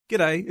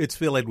G'day, it's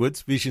Phil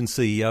Edwards, Vision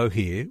CEO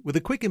here, with a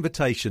quick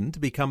invitation to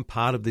become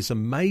part of this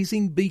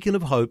amazing beacon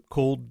of hope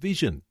called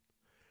Vision.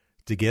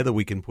 Together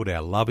we can put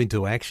our love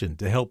into action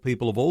to help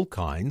people of all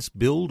kinds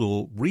build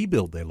or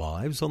rebuild their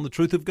lives on the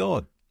truth of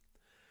God.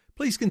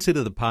 Please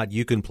consider the part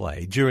you can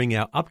play during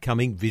our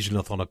upcoming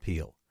Visionathon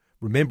appeal,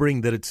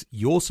 remembering that it's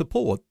your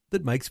support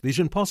that makes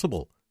Vision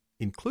possible,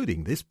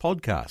 including this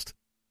podcast.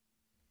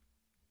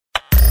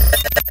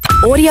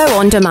 Audio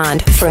on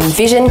demand from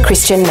Vision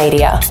Christian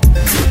Media.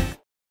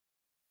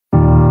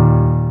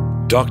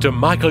 Dr.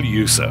 Michael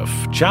Youssef,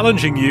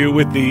 challenging you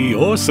with the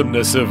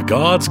awesomeness of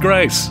God's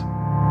grace.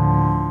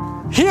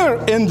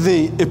 Here in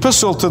the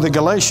epistle to the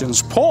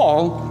Galatians,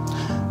 Paul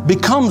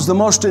becomes the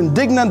most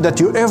indignant that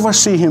you ever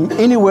see him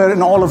anywhere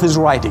in all of his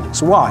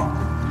writings. Why?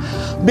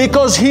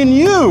 Because he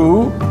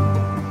knew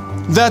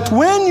that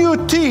when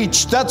you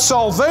teach that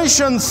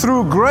salvation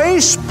through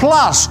grace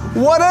plus,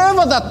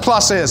 whatever that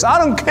plus is, I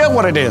don't care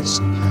what it is,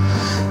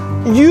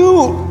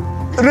 you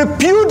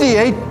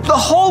repudiate the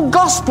whole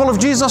gospel of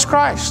Jesus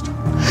Christ.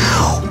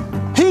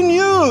 He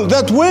knew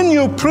that when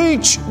you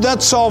preach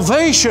that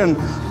salvation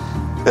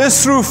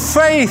is through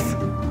faith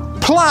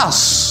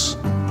plus,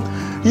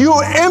 you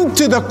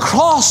empty the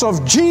cross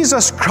of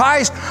Jesus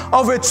Christ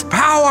of its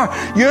power.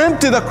 You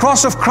empty the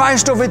cross of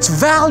Christ of its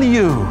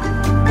value.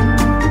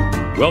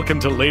 Welcome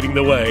to Leading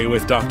the Way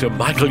with Dr.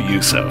 Michael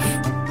Youssef.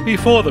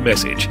 Before the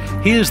message,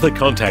 here's the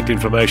contact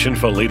information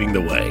for Leading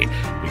the Way,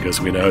 because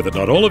we know that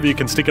not all of you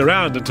can stick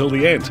around until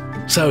the end.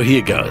 So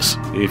here goes.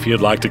 If you'd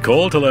like to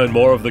call to learn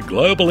more of the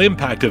global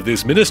impact of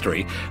this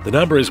ministry, the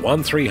number is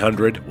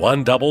 1300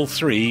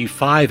 133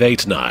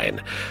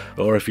 589.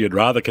 Or if you'd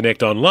rather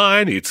connect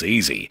online, it's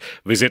easy.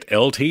 Visit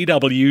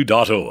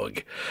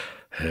ltw.org.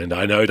 And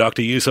I know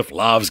Dr. Youssef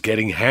loves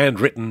getting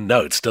handwritten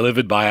notes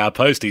delivered by our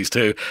posties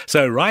too,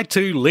 so write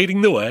to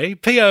Leading the Way,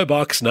 P.O.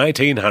 Box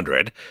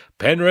 1900,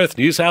 Penrith,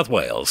 New South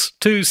Wales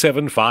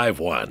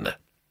 2751.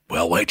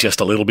 Well, wait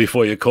just a little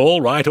before you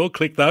call, write or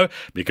click though,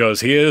 because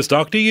here's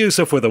Dr.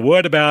 Youssef with a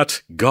word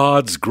about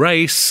God's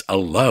grace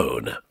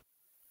alone.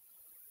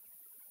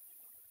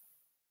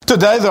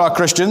 Today there are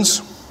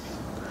Christians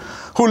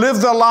who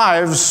live their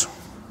lives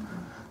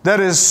that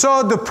is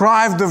so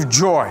deprived of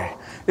joy,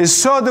 is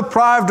so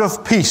deprived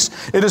of peace,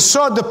 it is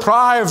so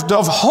deprived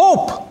of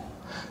hope,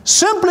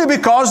 simply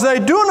because they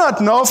do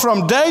not know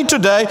from day to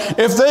day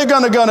if they're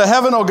going to go to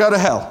heaven or go to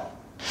hell.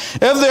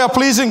 If they are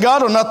pleasing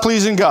God or not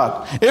pleasing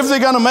God. If they're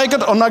going to make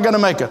it or not going to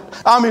make it.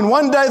 I mean,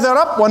 one day they're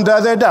up, one day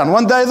they're down.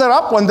 One day they're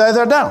up, one day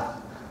they're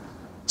down.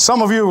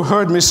 Some of you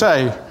heard me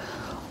say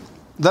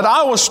that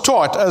I was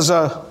taught as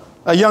a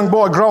young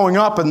boy growing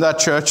up in that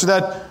church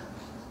that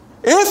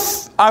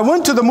if I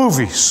went to the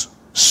movies,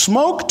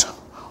 smoked,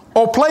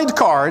 or played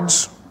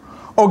cards,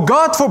 or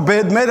God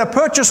forbid, made a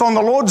purchase on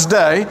the Lord's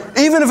day,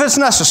 even if it's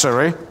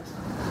necessary,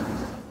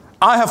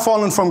 I have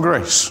fallen from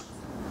grace.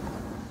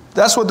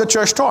 That's what the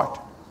church taught.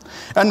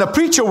 And the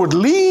preacher would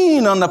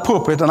lean on the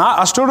pulpit, and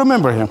I still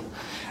remember him,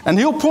 and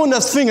he'll point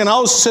that thing, and I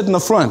was sitting in the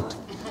front,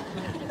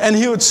 and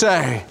he would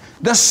say,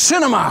 the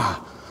cinema,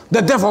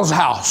 the devil's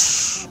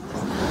house.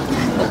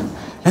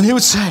 And he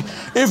would say,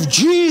 if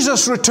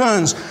Jesus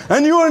returns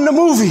and you're in the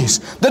movies,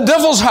 the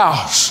devil's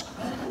house,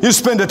 you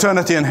spend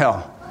eternity in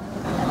hell.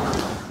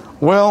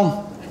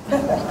 Well,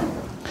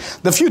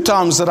 the few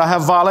times that I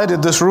have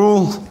violated this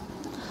rule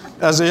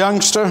as a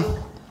youngster,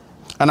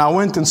 and I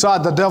went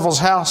inside the devil's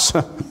house,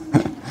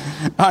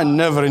 I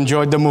never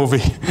enjoyed the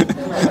movie.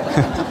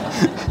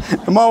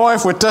 My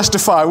wife would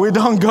testify, we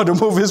don't go to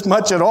movies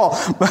much at all.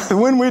 But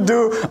when we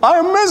do, I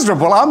am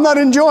miserable. I'm not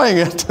enjoying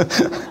it.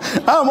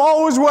 I'm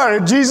always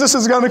worried Jesus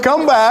is going to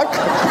come back.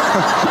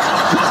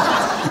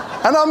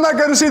 And I'm not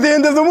going to see the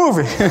end of the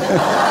movie.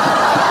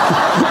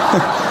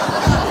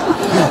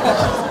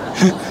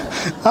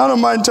 I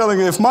don't mind telling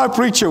you, if my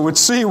preacher would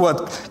see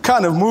what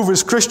kind of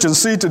movies Christians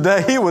see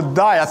today, he would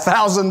die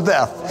 1,000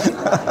 deaths.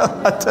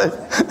 I tell you.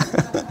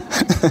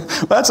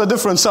 That's a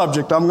different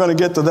subject. I'm going to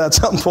get to that at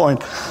some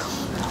point.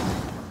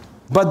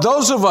 But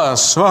those of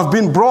us who have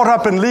been brought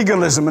up in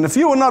legalism, and if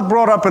you were not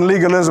brought up in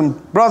legalism,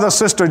 brother,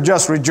 sister,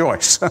 just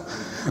rejoice.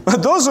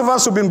 But those of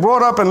us who have been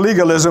brought up in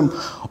legalism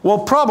will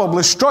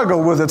probably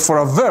struggle with it for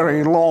a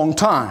very long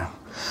time.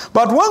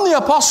 But when the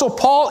Apostle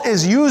Paul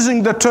is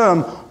using the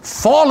term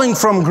falling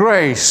from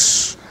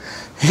grace,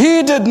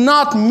 he did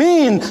not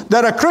mean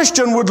that a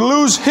Christian would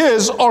lose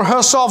his or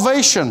her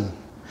salvation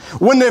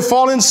when they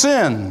fall in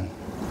sin.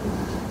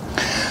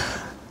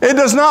 It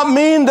does not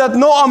mean that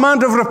no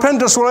amount of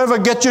repentance will ever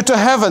get you to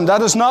heaven.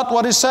 That is not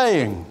what he's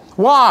saying.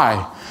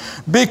 Why?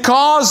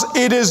 Because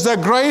it is the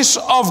grace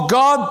of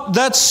God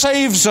that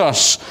saves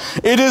us.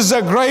 It is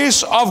the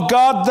grace of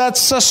God that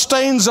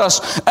sustains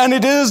us. And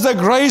it is the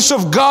grace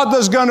of God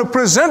that's going to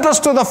present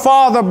us to the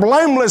Father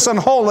blameless and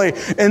holy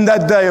in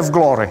that day of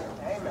glory.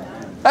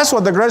 Amen. That's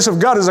what the grace of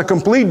God is, a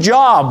complete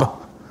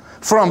job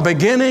from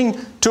beginning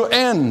to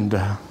end.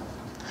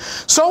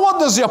 So what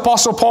does the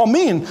Apostle Paul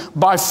mean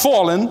by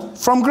fallen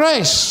from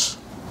grace?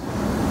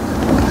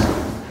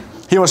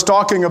 He was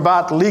talking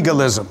about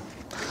legalism.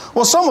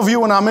 Well, some of you,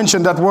 when I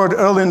mentioned that word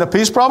early in the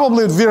piece,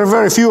 probably very,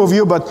 very few of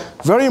you, but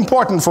very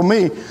important for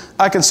me,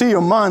 I can see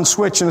your mind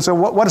switch and say,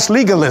 what is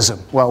legalism?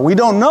 Well, we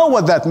don't know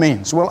what that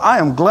means. Well, I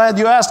am glad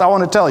you asked. I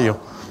want to tell you.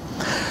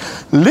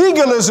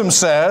 Legalism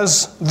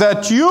says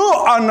that you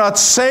are not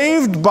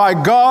saved by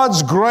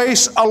God's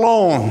grace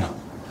alone,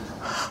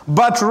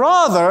 but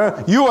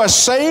rather you are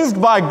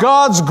saved by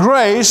God's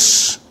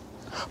grace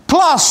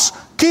plus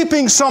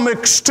keeping some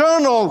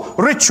external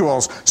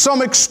rituals,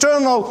 some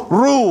external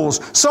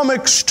rules, some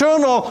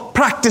external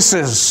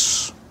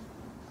practices.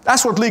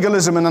 That's what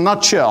legalism in a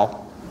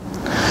nutshell.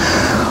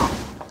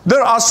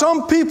 There are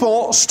some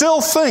people still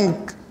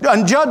think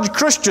and judge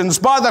Christians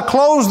by the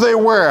clothes they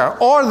wear,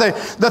 or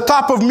the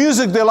type of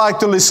music they like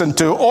to listen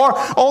to, or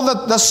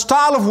the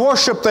style of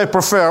worship they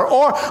prefer,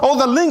 or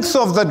the length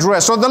of the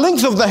dress, or the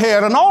length of the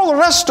hair, and all the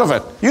rest of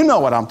it. You know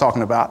what I'm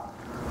talking about.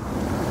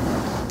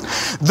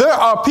 There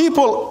are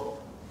people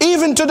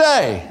even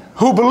today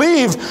who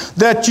believe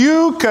that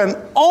you can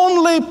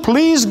only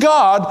please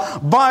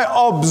God by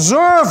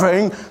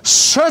observing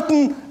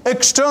certain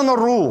external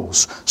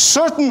rules,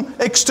 certain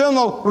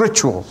external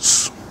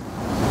rituals.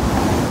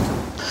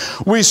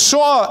 We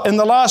saw in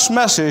the last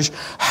message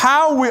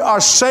how we are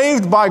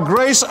saved by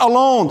grace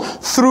alone,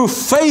 through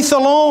faith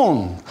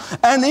alone.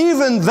 And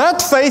even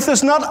that faith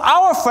is not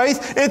our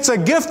faith, it's a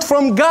gift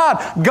from God.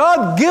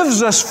 God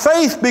gives us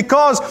faith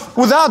because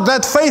without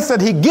that faith that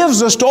He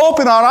gives us to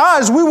open our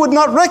eyes, we would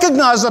not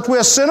recognize that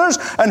we're sinners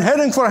and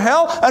heading for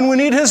hell, and we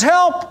need His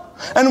help,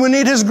 and we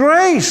need His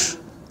grace.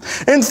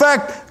 In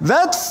fact,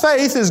 that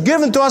faith is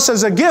given to us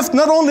as a gift.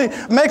 Not only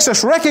makes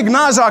us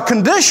recognize our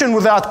condition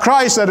without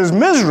Christ that is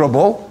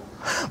miserable,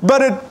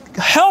 but it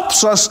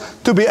helps us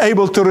to be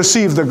able to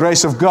receive the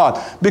grace of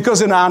God.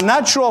 Because in our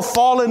natural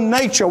fallen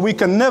nature, we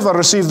can never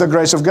receive the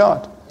grace of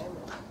God.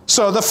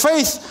 So the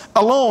faith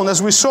alone,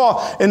 as we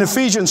saw in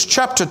Ephesians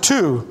chapter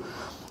 2,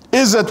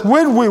 is that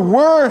when we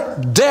were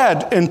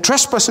dead in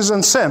trespasses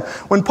and sin,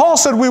 when Paul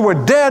said we were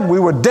dead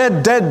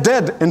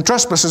in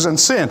trespasses and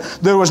sin,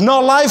 there was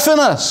no life in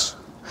us.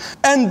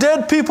 And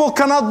dead people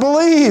cannot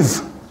believe.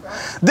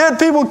 Dead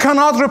people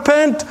cannot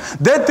repent.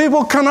 Dead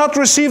people cannot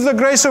receive the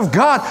grace of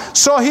God.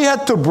 So He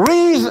had to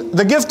breathe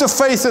the gift of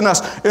faith in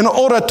us in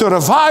order to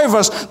revive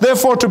us,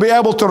 therefore to be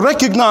able to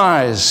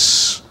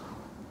recognize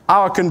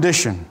our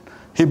condition.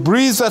 He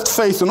breathed that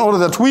faith in order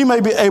that we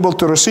may be able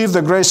to receive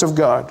the grace of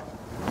God.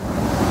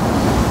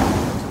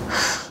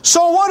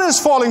 So what is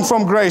falling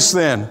from grace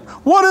then?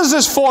 What is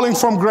this falling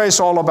from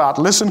grace all about?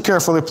 Listen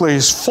carefully,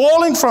 please.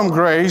 Falling from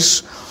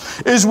grace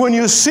is when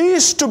you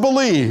cease to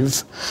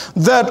believe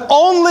that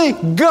only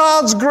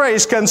God's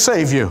grace can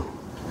save you.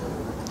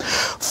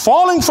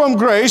 Falling from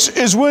grace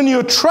is when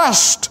you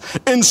trust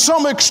in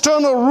some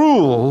external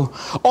rule,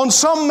 on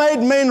some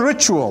man-made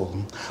ritual,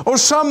 or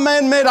some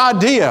man-made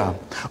idea,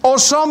 or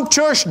some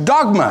church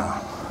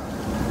dogma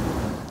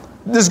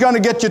that's going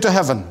to get you to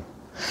heaven.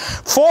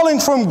 Falling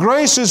from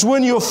grace is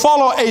when you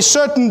follow a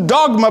certain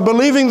dogma,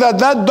 believing that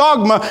that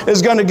dogma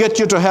is going to get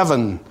you to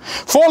heaven.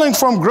 Falling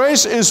from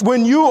grace is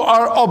when you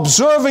are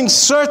observing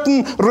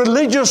certain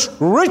religious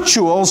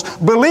rituals,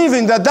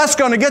 believing that that's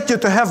going to get you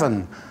to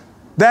heaven.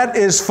 That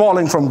is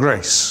falling from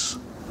grace.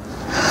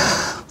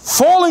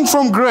 Falling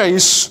from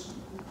grace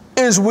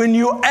is when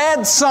you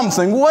add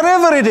something,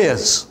 whatever it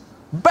is,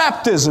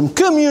 baptism,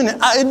 communion,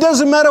 it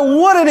doesn't matter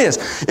what it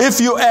is.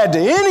 If you add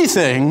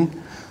anything,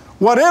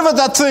 whatever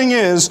that thing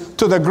is,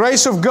 to the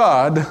grace of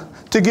God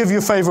to give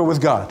you favor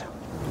with God.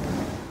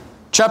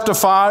 Chapter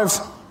 5,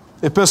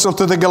 Epistle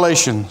to the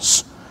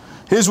Galatians.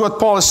 Here's what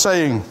Paul is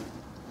saying.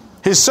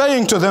 He's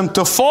saying to them,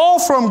 to fall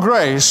from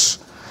grace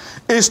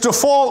is to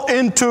fall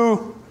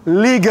into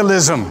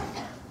legalism.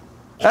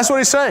 That's what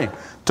he's saying.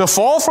 To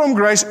fall from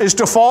grace is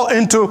to fall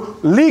into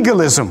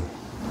legalism.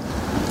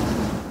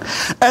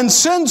 And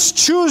since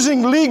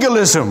choosing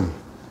legalism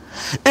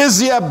is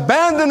the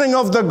abandoning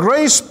of the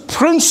grace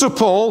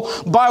principle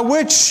by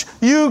which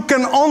you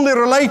can only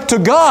relate to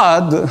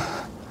God,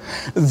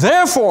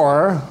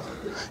 therefore,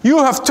 you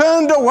have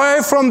turned away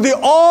from the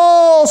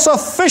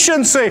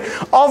all-sufficiency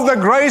of the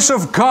grace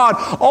of God,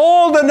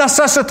 all the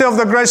necessity of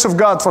the grace of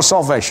God for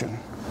salvation.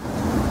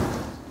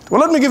 Well,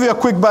 let me give you a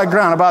quick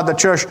background about the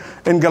church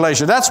in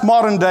Galatia. That's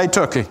modern-day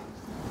Turkey.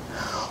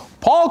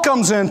 Paul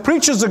comes in,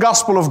 preaches the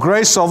gospel of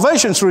grace,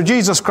 salvation through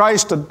Jesus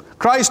Christ,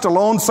 Christ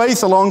alone,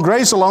 faith alone,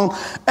 grace alone,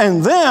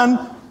 and then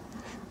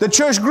the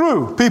church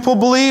grew. People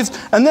believed,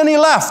 and then he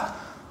left.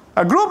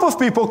 A group of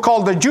people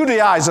called the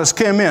Judaizers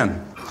came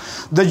in.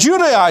 The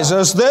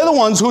Judaizers, they're the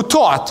ones who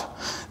taught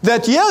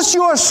that yes,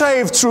 you are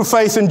saved through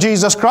faith in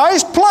Jesus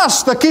Christ,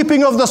 plus the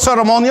keeping of the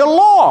ceremonial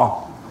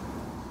law.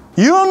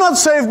 You are not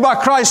saved by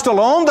Christ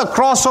alone, the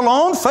cross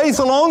alone, faith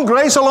alone,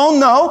 grace alone.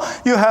 No,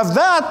 you have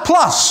that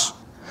plus.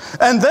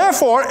 And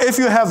therefore, if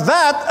you have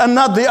that and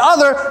not the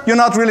other, you're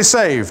not really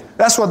saved.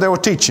 That's what they were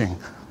teaching.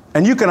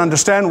 And you can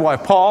understand why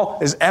Paul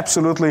is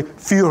absolutely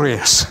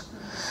furious.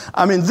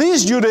 I mean,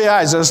 these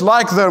Judaizers,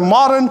 like their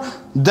modern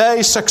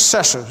day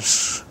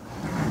successors,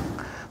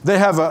 they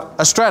have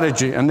a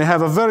strategy, and they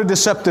have a very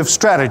deceptive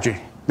strategy.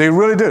 They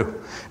really do.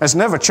 It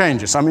never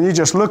changes. I mean, you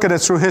just look at it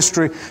through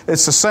history,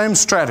 it's the same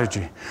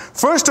strategy.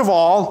 First of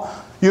all,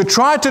 you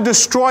try to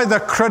destroy the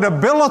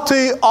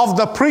credibility of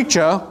the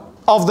preacher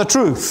of the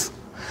truth.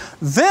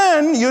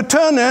 Then you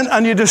turn in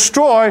and you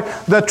destroy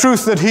the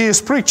truth that he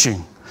is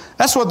preaching.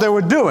 That's what they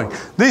were doing.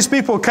 These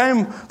people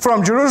came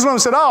from Jerusalem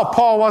and said, oh,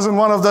 Paul wasn't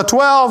one of the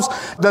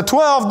 12. The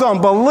 12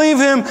 don't believe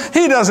him.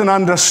 He doesn't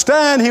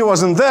understand. He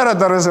wasn't there at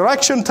the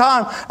resurrection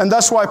time. And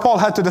that's why Paul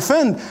had to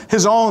defend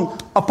his own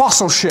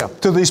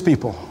apostleship to these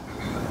people.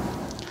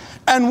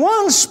 And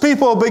once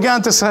people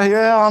began to say,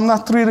 yeah, I'm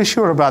not really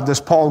sure about this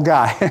Paul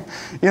guy,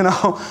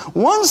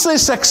 once they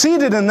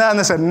succeeded in that and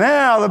they said,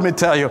 now let me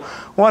tell you,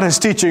 what he's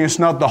teaching is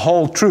not the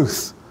whole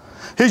truth.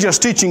 He's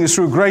just teaching us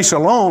through grace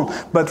alone,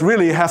 but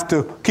really you have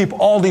to keep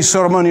all these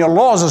ceremonial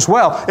laws as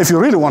well if you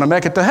really want to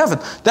make it to heaven.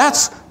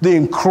 That's the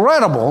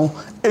incredible,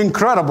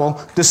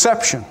 incredible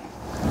deception.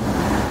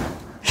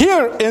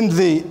 Here in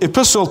the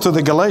epistle to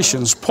the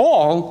Galatians,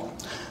 Paul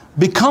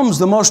becomes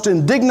the most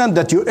indignant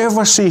that you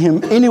ever see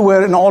him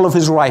anywhere in all of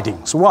his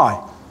writings.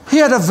 Why? He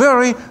had a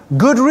very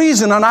good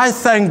reason, and I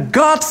thank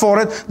God for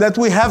it that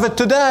we have it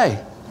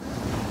today.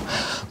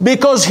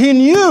 Because he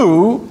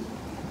knew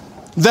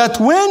that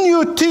when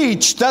you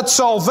teach that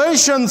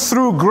salvation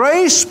through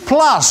grace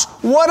plus,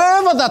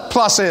 whatever that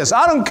plus is,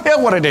 I don't care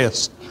what it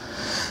is,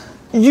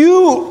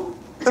 you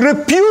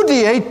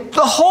repudiate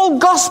the whole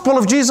gospel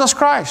of Jesus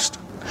Christ.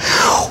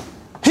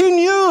 He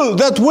knew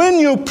that when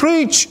you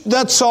preach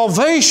that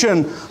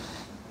salvation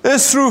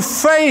is through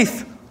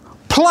faith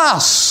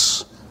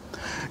plus,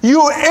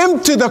 you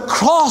empty the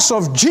cross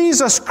of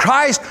Jesus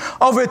Christ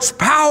of its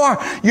power.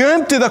 You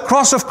empty the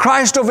cross of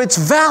Christ of its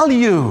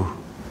value.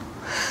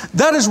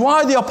 That is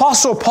why the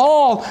Apostle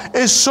Paul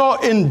is so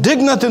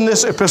indignant in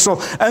this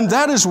epistle. And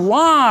that is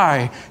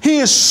why he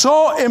is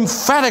so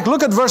emphatic.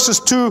 Look at verses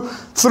 2,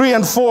 3,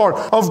 and 4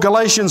 of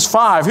Galatians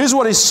 5. Here's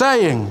what he's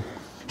saying.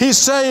 He's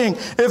saying,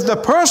 if the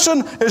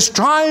person is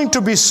trying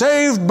to be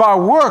saved by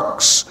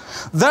works,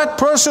 that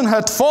person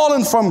had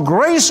fallen from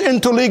grace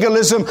into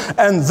legalism,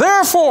 and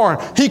therefore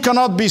he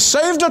cannot be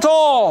saved at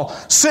all,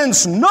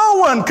 since no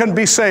one can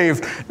be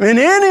saved in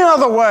any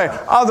other way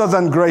other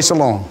than grace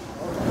alone.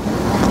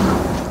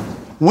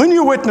 When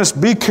you witness,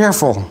 be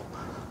careful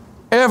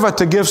ever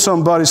to give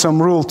somebody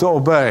some rule to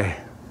obey.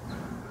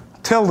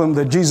 Tell them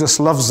that Jesus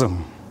loves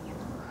them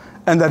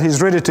and that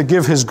He's ready to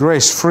give His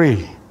grace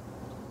free.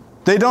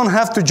 They don't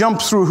have to jump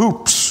through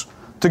hoops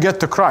to get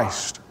to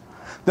Christ.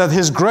 That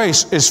His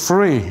grace is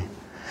free.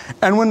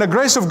 And when the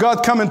grace of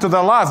God comes into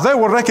their life, they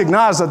will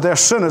recognize that they're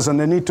sinners and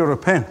they need to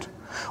repent.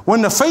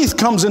 When the faith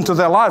comes into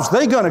their lives,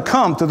 they're going to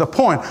come to the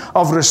point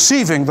of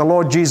receiving the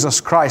Lord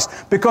Jesus Christ,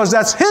 because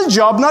that's His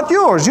job, not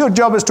yours. Your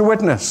job is to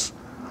witness.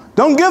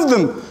 Don't give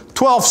them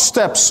 12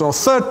 steps or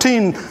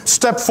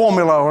 13-step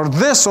formula or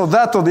this or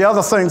that or the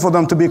other thing for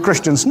them to be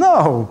Christians.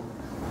 No.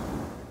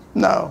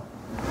 No.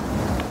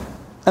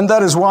 And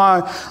that is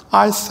why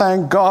I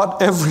thank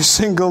God every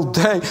single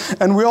day.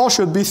 And we all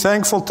should be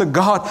thankful to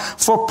God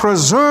for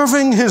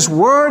preserving His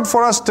Word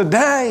for us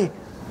today,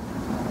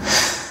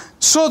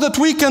 so that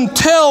we can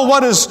tell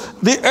what is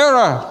the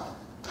error,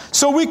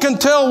 so we can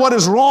tell what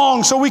is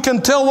wrong, so we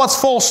can tell what's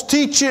false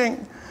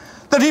teaching.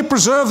 That He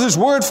preserved His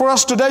Word for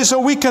us today so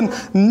we can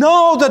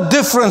know the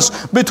difference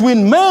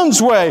between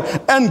man's way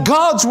and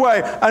God's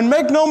way. And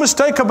make no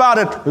mistake about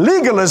it,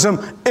 legalism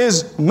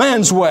is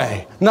man's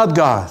way, not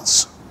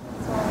God's.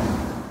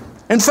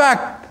 In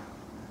fact,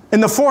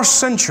 in the 4th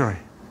century,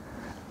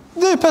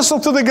 the Epistle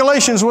to the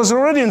Galatians was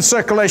already in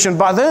circulation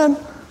by then.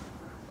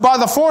 By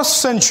the 4th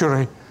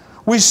century,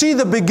 we see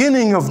the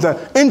beginning of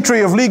the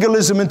entry of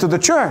legalism into the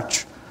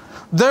church.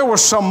 There were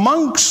some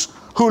monks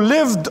who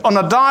lived on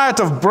a diet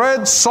of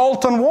bread,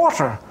 salt, and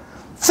water,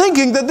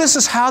 thinking that this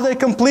is how they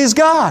can please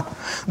God.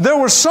 There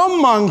were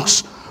some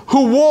monks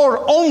who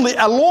wore only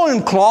a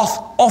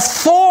loincloth of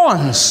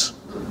thorns.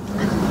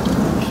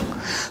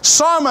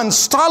 Simon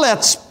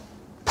Stylites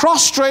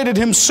prostrated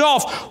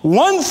himself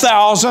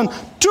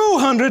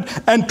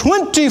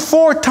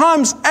 1,224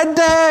 times a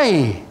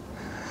day,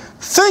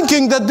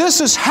 thinking that this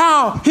is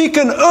how he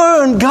can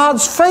earn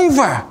God's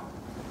favor,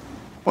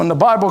 when the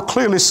Bible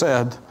clearly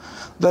said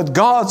that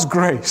God's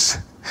grace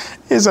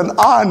is an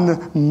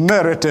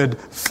unmerited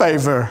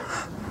favor,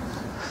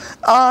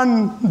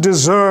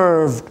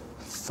 undeserved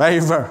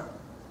favor.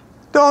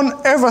 Don't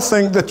ever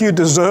think that you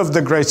deserve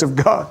the grace of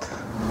God.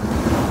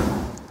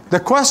 The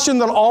question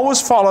that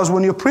always follows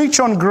when you preach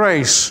on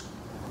grace,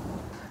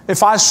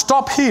 if I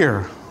stop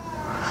here,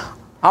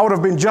 I would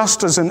have been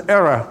just as in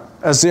error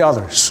as the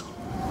others.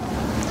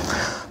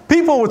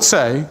 People would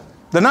say,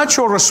 the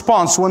natural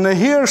response when they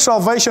hear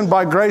salvation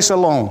by grace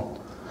alone,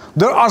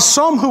 there are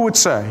some who would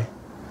say,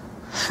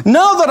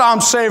 now that I'm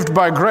saved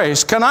by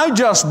grace, can I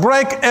just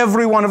break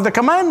every one of the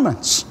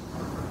commandments?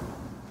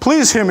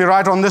 Please hear me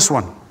right on this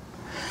one.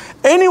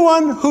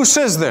 Anyone who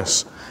says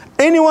this,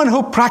 anyone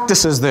who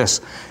practices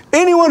this,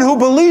 anyone who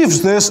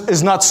believes this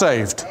is not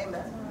saved.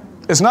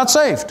 Is not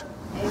saved.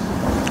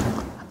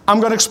 I'm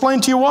going to explain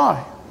to you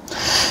why.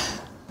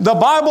 The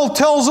Bible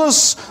tells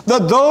us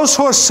that those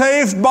who are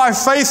saved by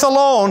faith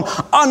alone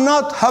are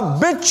not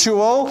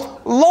habitual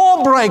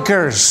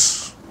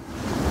lawbreakers.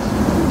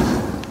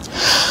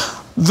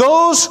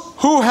 Those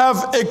who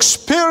have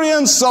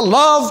experienced the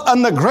love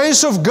and the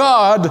grace of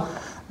God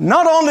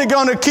not only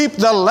going to keep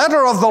the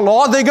letter of the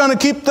law, they're going to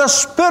keep the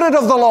spirit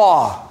of the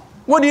law.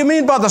 What do you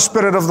mean by the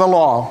spirit of the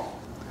law?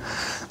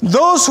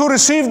 Those who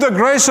receive the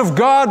grace of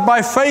God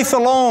by faith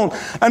alone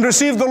and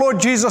receive the Lord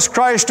Jesus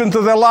Christ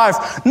into their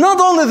life, not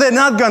only they're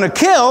not going to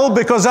kill,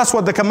 because that's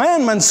what the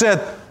commandment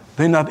said,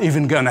 they're not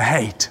even going to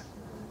hate,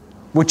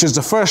 which is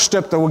the first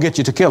step that will get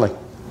you to killing.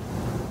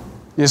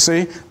 You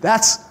see,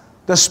 that's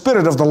the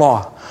spirit of the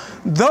law.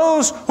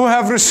 Those who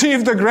have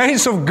received the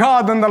grace of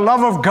God and the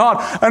love of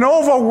God and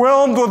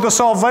overwhelmed with the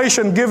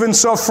salvation given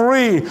so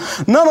free,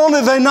 not only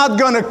are they not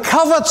going to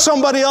covet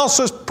somebody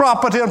else's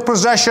property and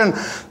possession,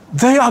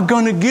 they are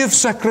going to give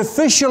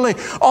sacrificially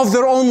of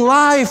their own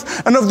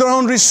life and of their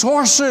own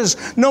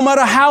resources, no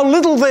matter how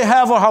little they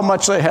have or how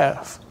much they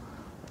have.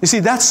 You see,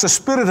 that's the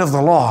spirit of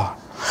the law.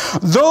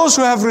 Those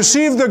who have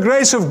received the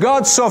grace of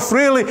God so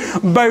freely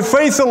by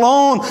faith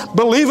alone,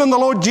 believe in the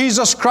Lord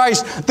Jesus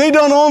Christ, they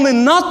don't only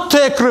not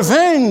take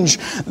revenge,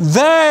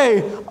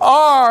 they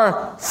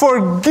are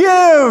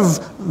forgive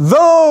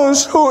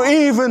those who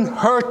even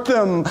hurt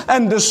them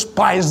and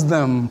despise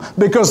them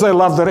because they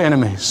love their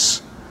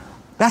enemies.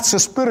 That's the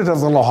spirit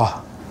of the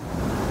law.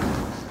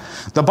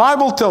 The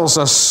Bible tells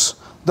us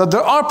that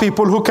there are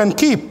people who can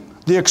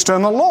keep the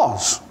external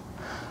laws.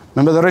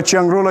 Remember the rich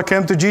young ruler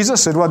came to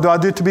Jesus, said, what do I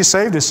do to be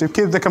saved? He said,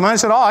 keep the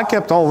commandments. He said, I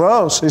kept all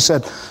those. He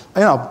said,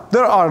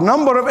 there are a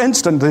number of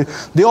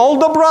instances. The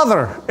older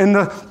brother in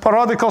the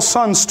prodigal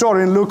son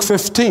story in Luke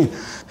 15,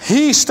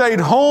 he stayed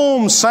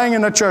home, sang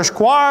in the church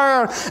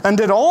choir, and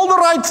did all the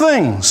right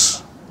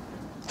things.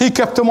 He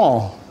kept them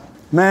all.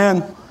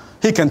 Man,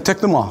 he can tick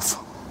them off.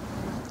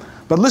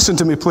 But listen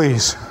to me,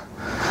 please.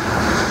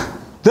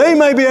 They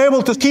may be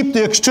able to keep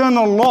the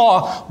external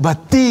law,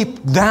 but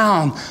deep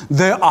down,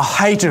 they are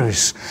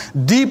haters.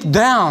 Deep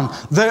down,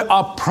 they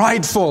are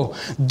prideful.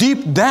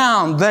 Deep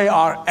down, they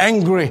are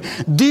angry.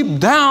 Deep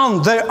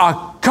down, they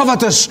are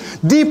covetous.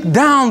 Deep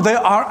down, they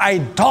are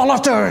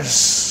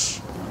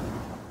idolaters.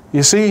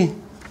 You see,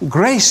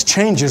 grace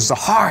changes the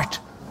heart.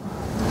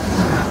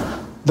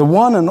 The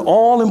one and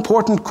all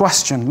important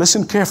question,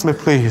 listen carefully,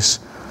 please.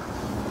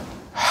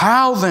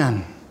 How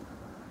then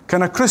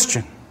can a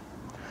Christian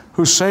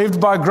who's saved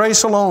by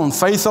grace alone,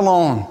 faith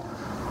alone,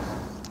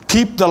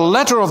 keep the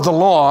letter of the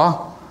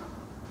law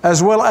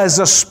as well as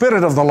the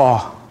spirit of the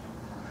law?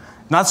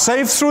 Not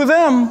saved through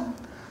them,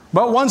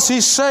 but once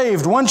he's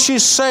saved, once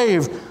she's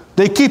saved,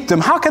 they keep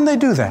them. How can they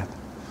do that?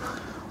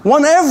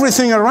 When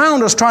everything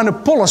around us trying to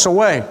pull us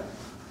away.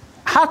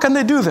 How can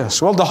they do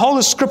this? Well, the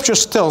Holy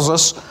Scriptures tells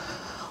us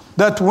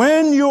that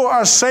when you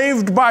are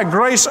saved by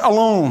grace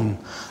alone,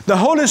 the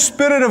Holy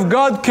Spirit of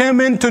God came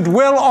in to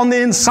dwell on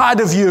the inside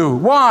of you.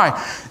 Why?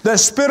 The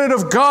Spirit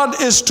of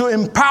God is to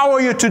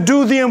empower you to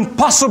do the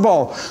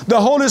impossible. The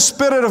Holy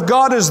Spirit of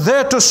God is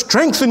there to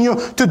strengthen you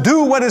to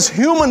do what is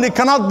humanly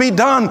cannot be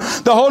done.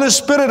 The Holy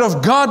Spirit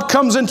of God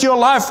comes into your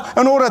life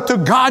in order to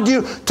guide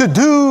you to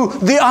do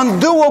the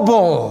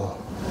undoable.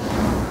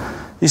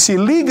 You see,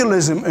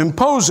 legalism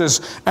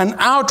imposes an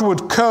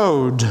outward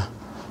code.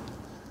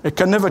 It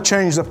can never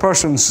change the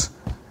person's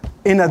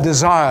inner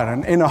desire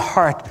and inner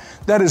heart.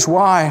 That is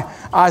why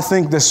I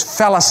think this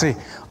fallacy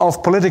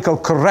of political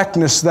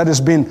correctness that has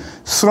been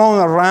thrown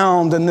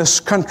around in this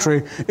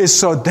country is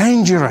so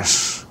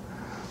dangerous.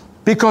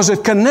 Because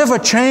it can never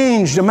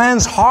change a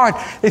man's heart.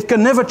 It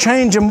can never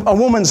change a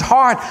woman's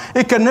heart.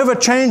 It can never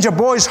change a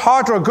boy's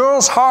heart or a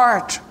girl's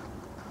heart.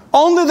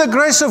 Only the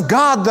grace of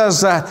God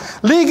does that.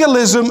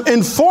 Legalism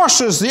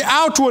enforces the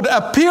outward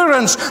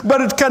appearance,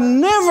 but it can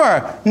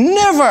never,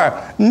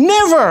 never,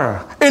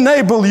 never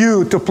enable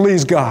you to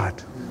please God.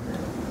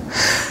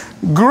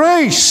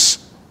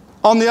 Grace,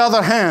 on the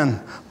other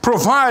hand,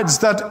 provides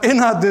that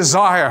inner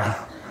desire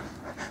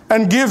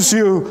and gives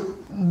you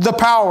the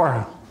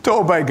power to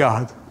obey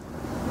God.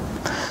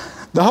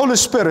 The Holy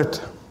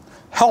Spirit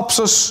helps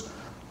us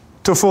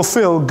to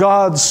fulfill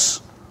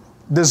God's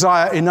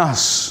desire in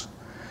us,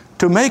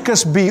 to make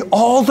us be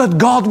all that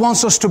God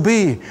wants us to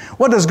be.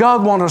 What does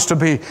God want us to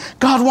be?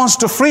 God wants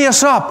to free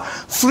us up,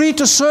 free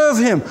to serve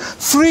Him,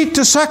 free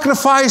to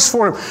sacrifice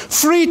for Him,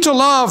 free to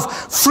love,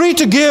 free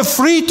to give,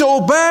 free to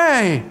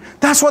obey.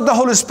 That's what the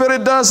Holy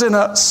Spirit does in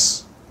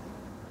us.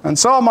 And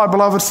so, my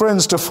beloved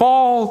friends, to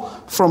fall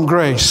from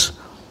grace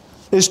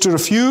is to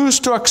refuse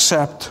to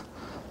accept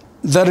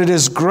that it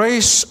is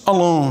grace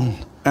alone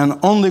and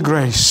only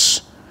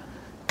grace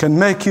can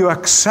make you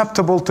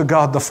acceptable to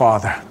God the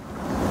Father.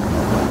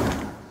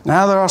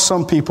 Now, there are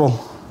some people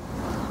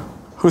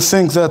who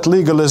think that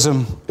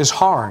legalism is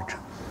hard.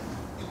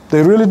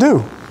 They really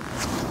do.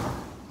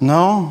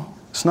 No,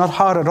 it's not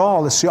hard at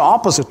all. It's the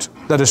opposite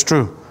that is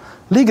true.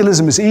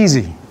 Legalism is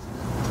easy.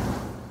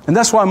 And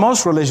that's why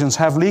most religions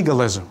have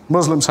legalism.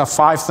 Muslims have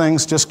 5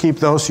 things. Just keep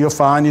those. You're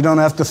fine. You don't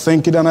have to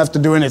think. You don't have to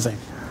do anything.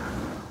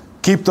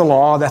 Keep the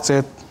law. That's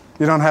it.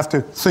 You don't have to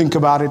think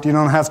about it.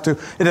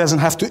 It doesn't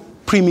have to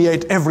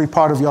permeate every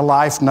part of your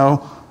life,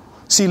 no.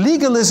 See,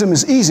 legalism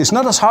is easy. It's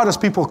not as hard as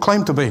people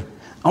claim to be.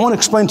 I want to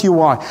explain to you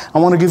why. I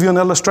want to give you an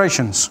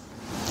illustrations.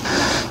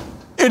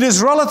 It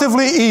is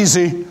relatively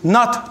easy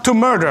not to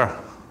murder.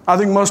 I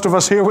think most of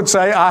us here would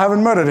say, I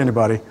haven't murdered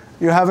anybody.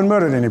 You haven't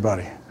murdered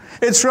anybody.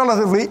 It's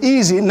relatively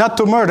easy not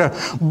to murder,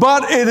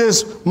 but it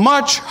is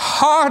much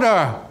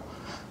harder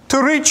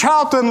to reach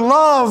out and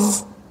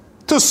love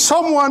to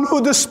someone who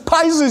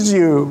despises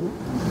you.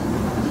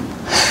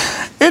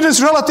 It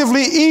is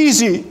relatively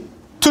easy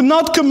to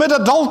not commit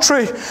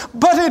adultery,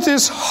 but it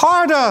is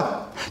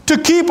harder to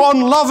keep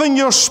on loving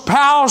your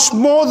spouse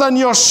more than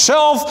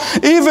yourself,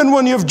 even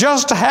when you've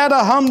just had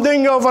a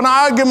humding of an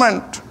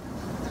argument.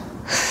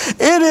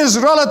 It is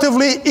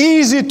relatively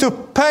easy to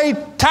pay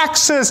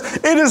taxes.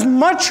 It is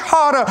much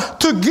harder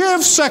to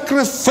give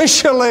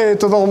sacrificially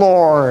to the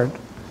Lord.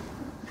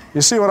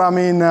 You see what I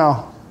mean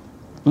now?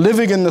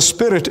 Living in the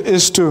Spirit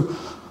is to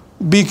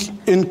be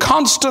in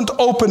constant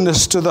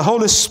openness to the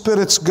Holy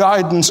Spirit's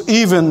guidance,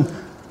 even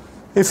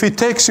if He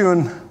takes you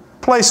in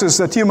places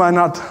that you might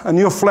not, and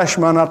your flesh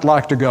might not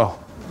like to go.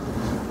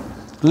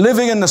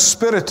 Living in the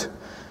Spirit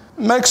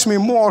makes me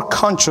more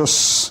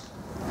conscious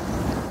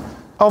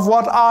of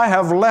what I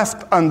have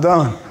left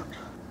undone,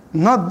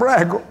 not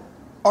brag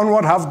on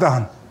what I've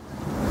done.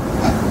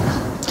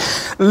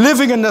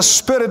 Living in the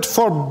Spirit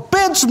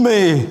forbids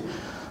me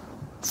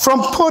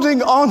from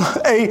putting on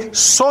a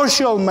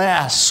social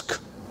mask.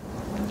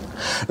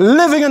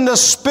 Living in the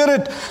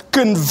Spirit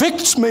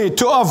convicts me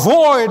to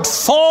avoid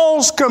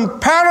false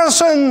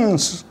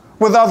comparisons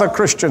with other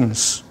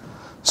Christians.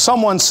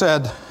 Someone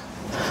said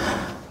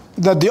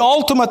that the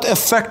ultimate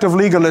effect of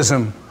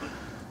legalism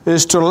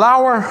is to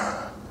lower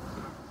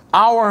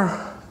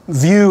our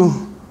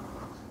view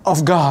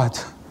of God.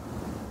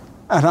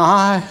 And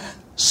I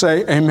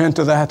say amen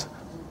to that.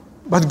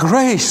 But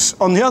grace,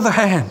 on the other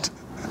hand,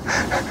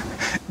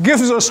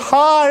 gives us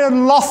high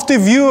and lofty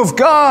view of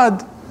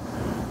God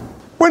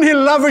when He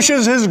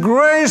lavishes His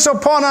grace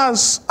upon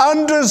us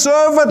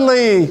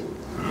undeservedly.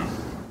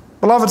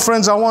 Beloved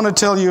friends, I want to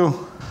tell you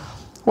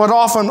what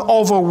often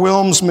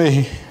overwhelms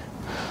me,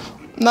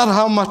 not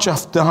how much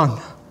I've done,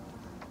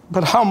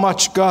 but how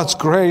much God's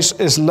grace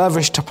is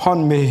lavished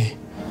upon me,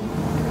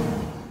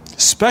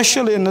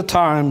 especially in the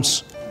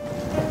times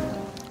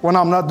when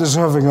I'm not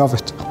deserving of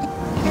it.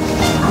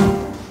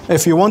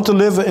 If you want to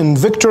live in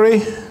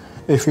victory,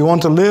 if you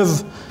want to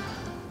live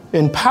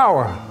in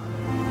power,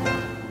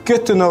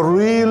 get to know,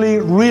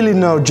 really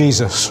know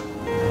Jesus.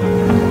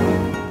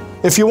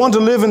 If you want to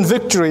live in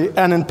victory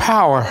and in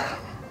power,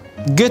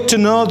 get to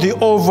know the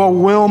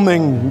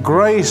overwhelming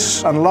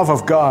grace and love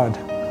of God.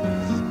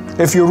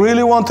 If you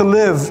really want to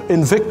live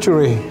in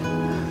victory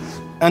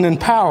and in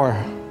power,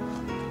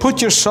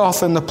 put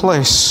yourself in the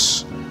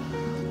place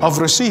of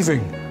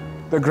receiving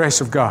the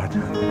grace of God.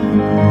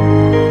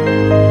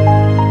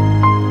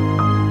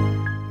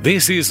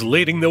 This is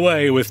Leading the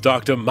Way with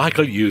Dr.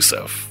 Michael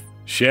Youssef,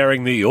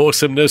 sharing the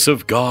awesomeness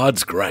of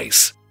God's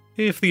grace.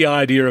 If the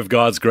idea of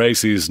God's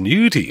grace is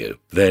new to you,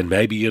 then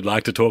maybe you'd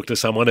like to talk to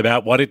someone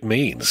about what it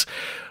means.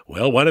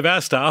 Well, one of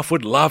our staff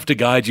would love to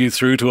guide you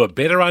through to a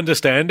better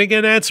understanding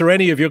and answer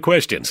any of your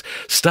questions.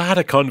 Start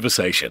a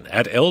conversation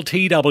at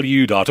ltw.org/Jesus.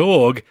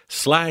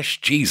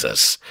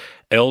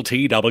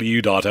 ltw.org/Jesus.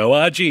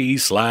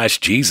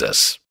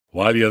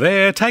 While you're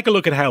there, take a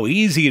look at how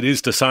easy it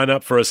is to sign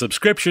up for a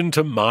subscription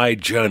to My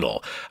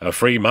Journal, a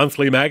free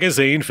monthly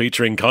magazine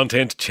featuring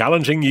content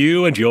challenging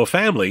you and your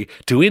family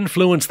to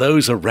influence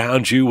those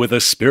around you with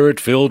a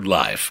spirit-filled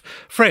life.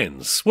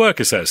 Friends, work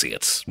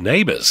associates,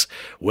 neighbors,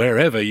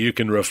 wherever you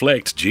can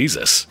reflect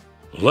Jesus.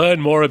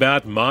 Learn more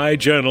about My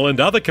Journal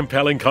and other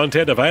compelling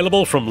content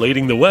available from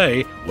Leading the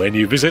Way when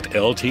you visit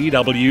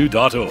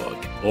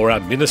ltw.org. Or a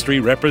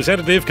ministry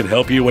representative can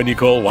help you when you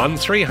call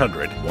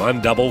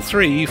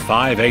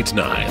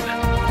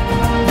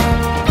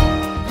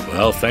 1-300-133-589.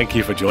 Well, thank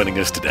you for joining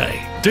us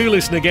today. Do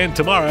listen again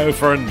tomorrow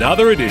for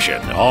another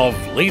edition of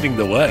Leading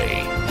the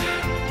Way.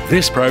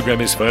 This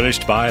program is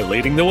furnished by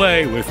Leading the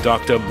Way with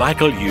Dr.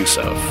 Michael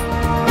Youssef.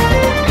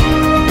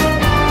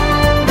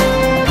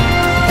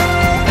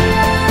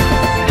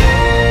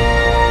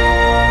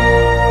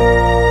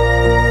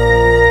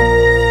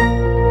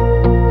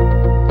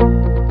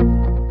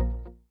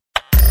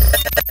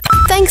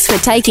 Thanks for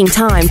taking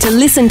time to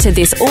listen to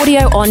this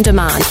audio on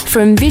demand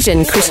from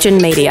Vision Christian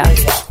Media.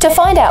 To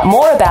find out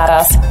more about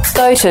us,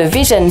 go to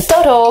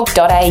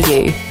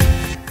vision.org.au.